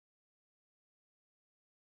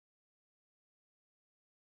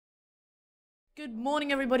Good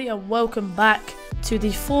morning everybody and welcome back to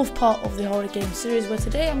the fourth part of the horror game series, where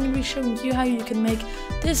today I'm going to be showing you how you can make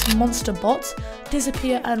this monster bot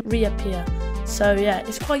disappear and reappear. So yeah,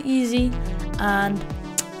 it's quite easy, and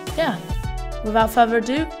yeah, without further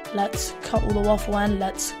ado, let's cut all the waffle and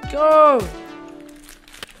let's go!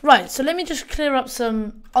 Right, so let me just clear up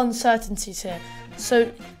some uncertainties here.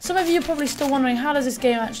 So some of you are probably still wondering, how does this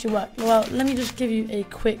game actually work? Well, let me just give you a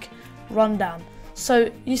quick rundown.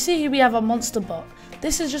 So you see here we have a monster bot.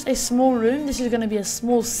 This is just a small room. This is going to be a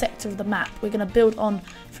small sector of the map. We're going to build on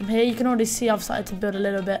from here. You can already see I've started to build a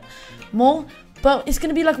little bit more, but it's going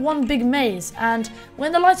to be like one big maze. And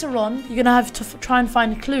when the lights are on, you're going to have to try and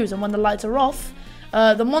find clues. And when the lights are off,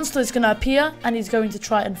 the monster is going to appear and he's going to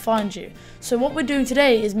try and find you. So what we're doing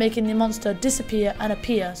today is making the monster disappear and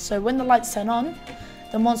appear. So when the lights turn on,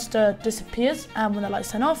 the monster disappears, and when the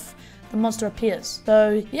lights turn off, the monster appears.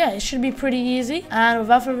 So yeah, it should be pretty easy, and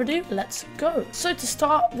without further ado, let's go. So to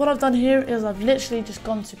start, what I've done here is I've literally just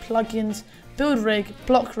gone to plugins, build rig,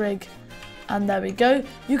 block rig, and there we go.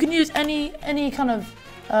 You can use any kind of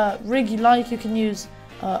rig you like. You can use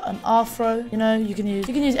an afro, you know, you can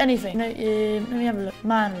use anything. You know, let me have a look.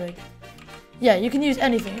 Man rig. Yeah, you can use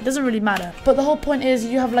anything, it doesn't really matter. But the whole point is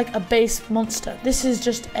you have like a base monster. This is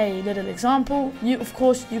just a little example. Of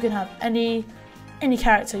course, you can have any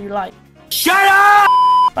character you like. Shut up!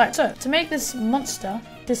 Right, so to make this monster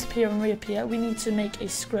disappear and reappear, we need to make a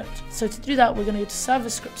script. So to do that, we're going to go to server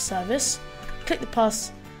script service, click the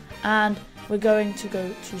plus, and we're going to go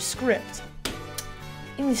to script.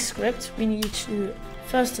 In this script, we need to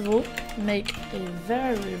first of all make a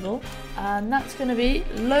variable, and that's going to be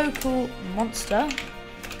local monster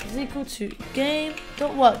is equal to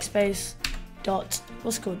game.workspace dot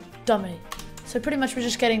what's called dummy. So pretty much we're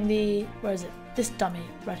just getting the, where is it? This dummy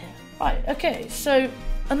right here. Right, okay, so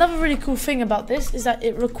another really cool thing about this is that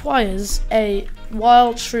it requires a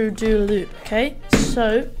while true do loop, okay?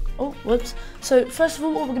 So, oh, whoops. So first of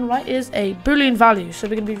all, what we're going to write is a Boolean value. So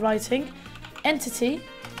we're going to be writing entity,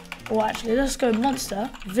 or actually let's go monster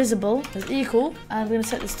visible is equal, and we're going to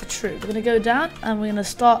set this to true. We're going to go down and we're going to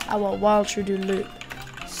start our while true do loop.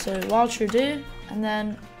 So while true do, and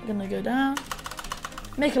then we're going to go down,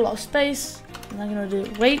 make a lot of space, and I'm going to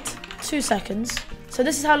do wait 2 seconds. So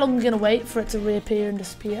this is how long we're going to wait for it to reappear and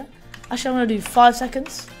disappear. Actually, I'm going to do 5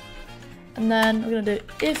 seconds. And then we're going to do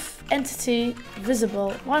if entity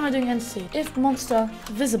visible. Why am I doing entity? If monster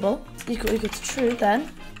visible is equal to true, then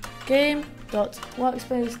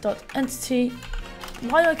game.workspace.entity.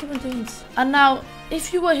 Why do I keep on doing this? And now,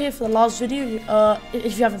 if you were here for the last video,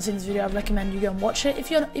 if you haven't seen this video, I recommend you go and watch it. If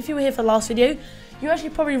you were here for the last video, you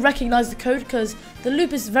actually probably recognize the code because the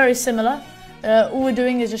loop is very similar. All we're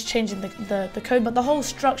doing is just changing the code, but the whole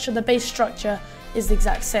structure, the base structure, is the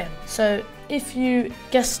exact same. So if you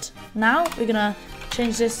guessed now, we're gonna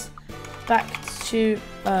change this back to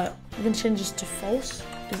false,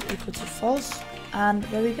 is equal to false, and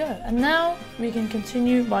there we go. And now we can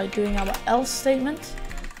continue by doing our else statement,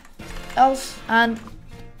 else, and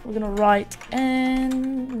we're gonna write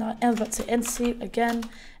entity again,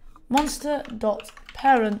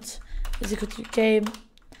 monster.parent is equal to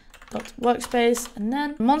game.workspace, and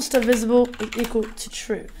then monster visible is equal to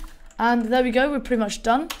true. And there we go, we're pretty much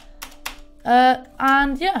done.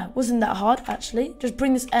 And yeah, wasn't that hard actually. Just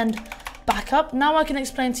bring this end back up. Now I can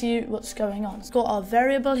explain to you what's going on. It's got our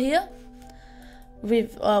variable here,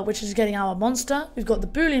 which is getting our monster. We've got the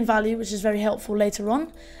Boolean value, which is very helpful later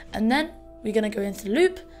on. And then we're gonna go into the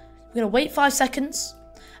loop. We're gonna wait 5 seconds,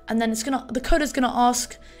 and then the code is gonna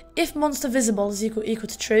ask if monster visible is equal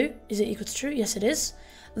to true. Is it equal to true? Yes, it is.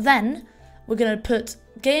 Then we're going to put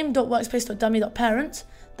game.workspace.dummy.parent,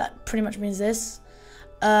 that pretty much means this,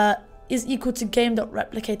 is equal to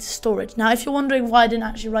game.replicatorStorage. Now, if you're wondering why I didn't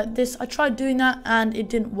actually write this, I tried doing that and it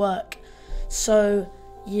didn't work. So,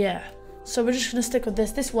 yeah. So we're just going to stick with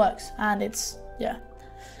this. This works, and it's, yeah.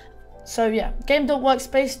 So, yeah,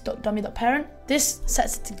 game.workspace.dummy.parent. This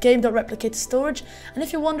sets it to game.replicatorStorage. And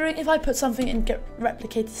if you're wondering, if I put something in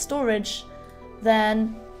replicatorStorage,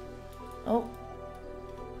 then, oh,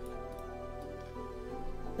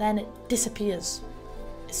 then it disappears.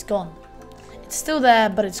 It's gone. It's still there,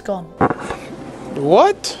 but it's gone.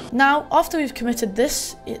 What? Now, after we've committed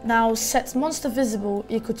this, it now sets monster visible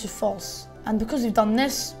equal to false. And because we've done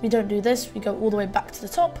this, we don't do this. We go all the way back to the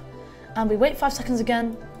top, and we wait 5 seconds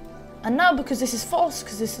again. And now, because this is false,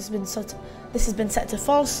 because this has been set to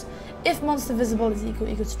false, if monster visible is equal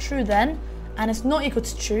to true, then, and it's not equal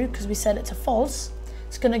to true because we set it to false,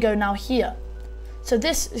 it's going to go now here. So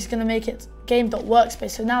this is going to make it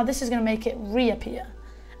game.workspace. So now this is going to make it reappear.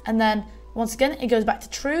 And then once again, it goes back to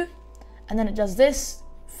true. And then it does this,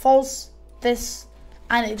 false, this,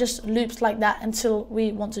 and it just loops like that until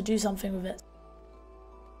we want to do something with it.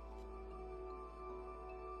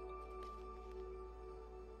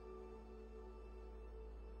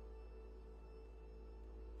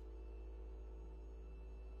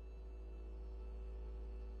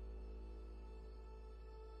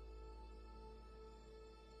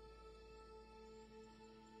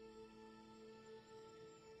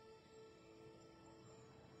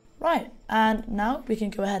 Right, and now we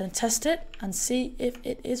can go ahead and test it and see if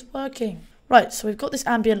it is working. Right, so we've got this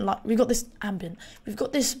ambient light, we've got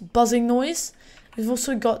this buzzing noise. We've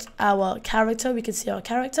also got our character, we can see our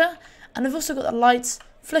character, and we've also got the lights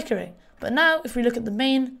flickering. But now, if we look at the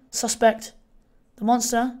main suspect, the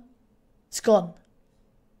monster, it's gone.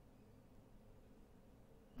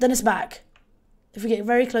 Then it's back. If we get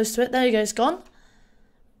very close to it, there you go, it's gone.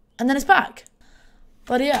 And then it's back.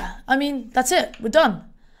 But yeah, I mean, that's it, we're done.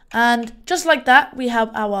 And just like that, we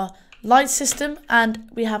have our light system and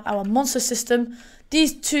we have our monster system.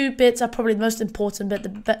 These two bits are probably the most important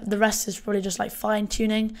bit. The rest is probably just like fine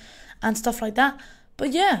tuning and stuff like that.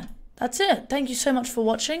 But yeah, that's it. Thank you so much for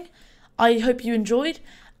watching. I hope you enjoyed.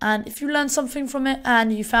 And if you learned something from it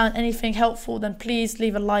and you found anything helpful, then please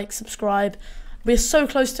leave a like, subscribe. We're so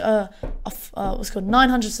close to what's called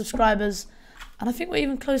 900 subscribers. And I think we're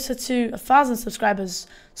even closer to 1,000 subscribers.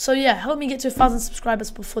 So yeah, help me get to 1,000 subscribers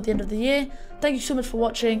before the end of the year. Thank you so much for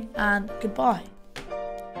watching, and goodbye.